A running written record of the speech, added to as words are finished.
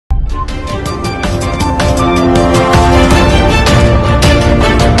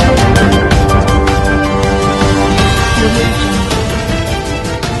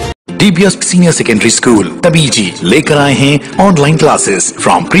DBS Senior Secondary School, Tabiji लेकर आए हैं online classes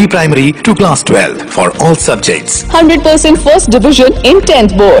from pre primary to class 12 for all subjects. 100% first division in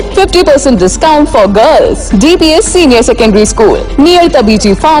 10th board, 50% discount for girls. DBS senior secondary school near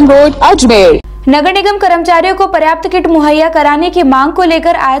Tabiji farm road, Ajmer. नगर निगम कर्मचारियों को पर्याप्त kit मुहैया कराने की मांग को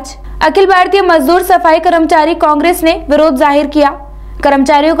लेकर आज अखिल भारतीय मजदूर सफाई कर्मचारी कांग्रेस ने विरोध जाहिर किया।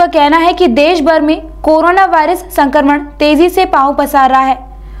 कर्मचारियों का कहना है कि देश भर में कोरोना वायरस संक्रमण तेजी से पांव पसार रहा है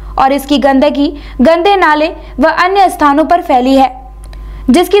और इसकी गंदगी गंदे नाले व अन्य स्थानों पर फैली है,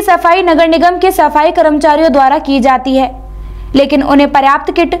 जिसकी सफाई नगर निगम के सफाई कर्मचारियों द्वारा की जाती है, लेकिन उन्हें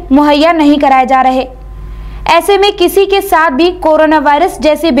पर्याप्त किट मुहैया नहीं कराए जा रहे। ऐसे में किसी के साथ भी कोरोना वायरस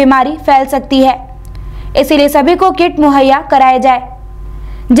जैसी बीमारी फैल सकती है, इसीलिए सभी को किट मुहैया कराया जाए,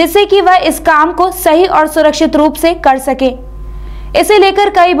 जिससे कि वह इस काम को सही और सुरक्षित रूप से कर सके। इसे लेकर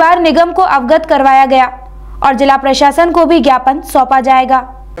कई बार निगम को अवगत करवाया गया और जिला प्रशासन को भी ज्ञापन सौंपा जाएगा।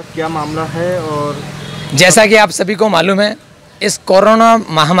 क्या मामला है? और जैसा कि आप सभी को मालूम है, इस कोरोना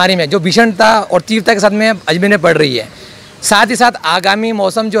महामारी में जो भीषणता और तीव्रता के साथ में अजमेर में पड़ रही है, साथ ही साथ आगामी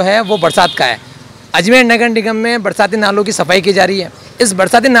मौसम जो है वो बरसात का है। अजमेर नगर निगम में बरसाती नालों की सफाई की जा रही है। इस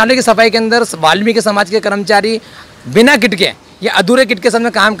बरसाती नालों की सफाई के अंदर वाल्मीकि समाज के कर्मचारी बिना किट के या अधूरे किट के साथ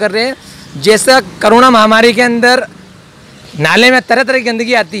में काम कर रहे हैं। जैसा कोरोना महामारी के अंदर नाले में तरह तरह की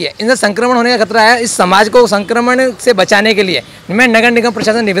गंदगी आती है, इनसे संक्रमण होने का खतरा है। इस समाज को संक्रमण से बचाने के लिए मैं नगर निगम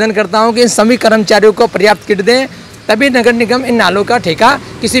प्रशासन निवेदन करता हूं कि इन सभी कर्मचारियों को पर्याप्त किट दें, तभी नगर निगम इन नालों का ठेका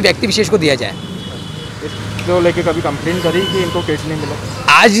किसी व्यक्ति विशेष को दिया जाए। इसको लेके कभी कंप्लेंट करी कि इनको किट नहीं मिला?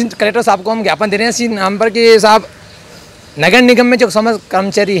 आज कलेक्टर साहब को हम ज्ञापन दे रहे हैं इसी नाम पर कि साहब नगर निगम में जो समस्त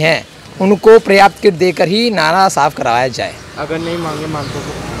कर्मचारी हैं उनको पर्याप्त किट देकर ही नाला साफ करवाया जाए। अगर नहीं मानते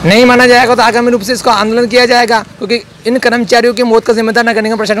तो नहीं माना जाएगा तो आगामी रूप से इसको आंदोलन किया जाएगा, क्योंकि इन कर्मचारियों की मौत का जिम्मेदार नगर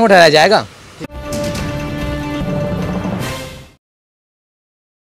निगम प्रशासन को ठहराया जाएगा।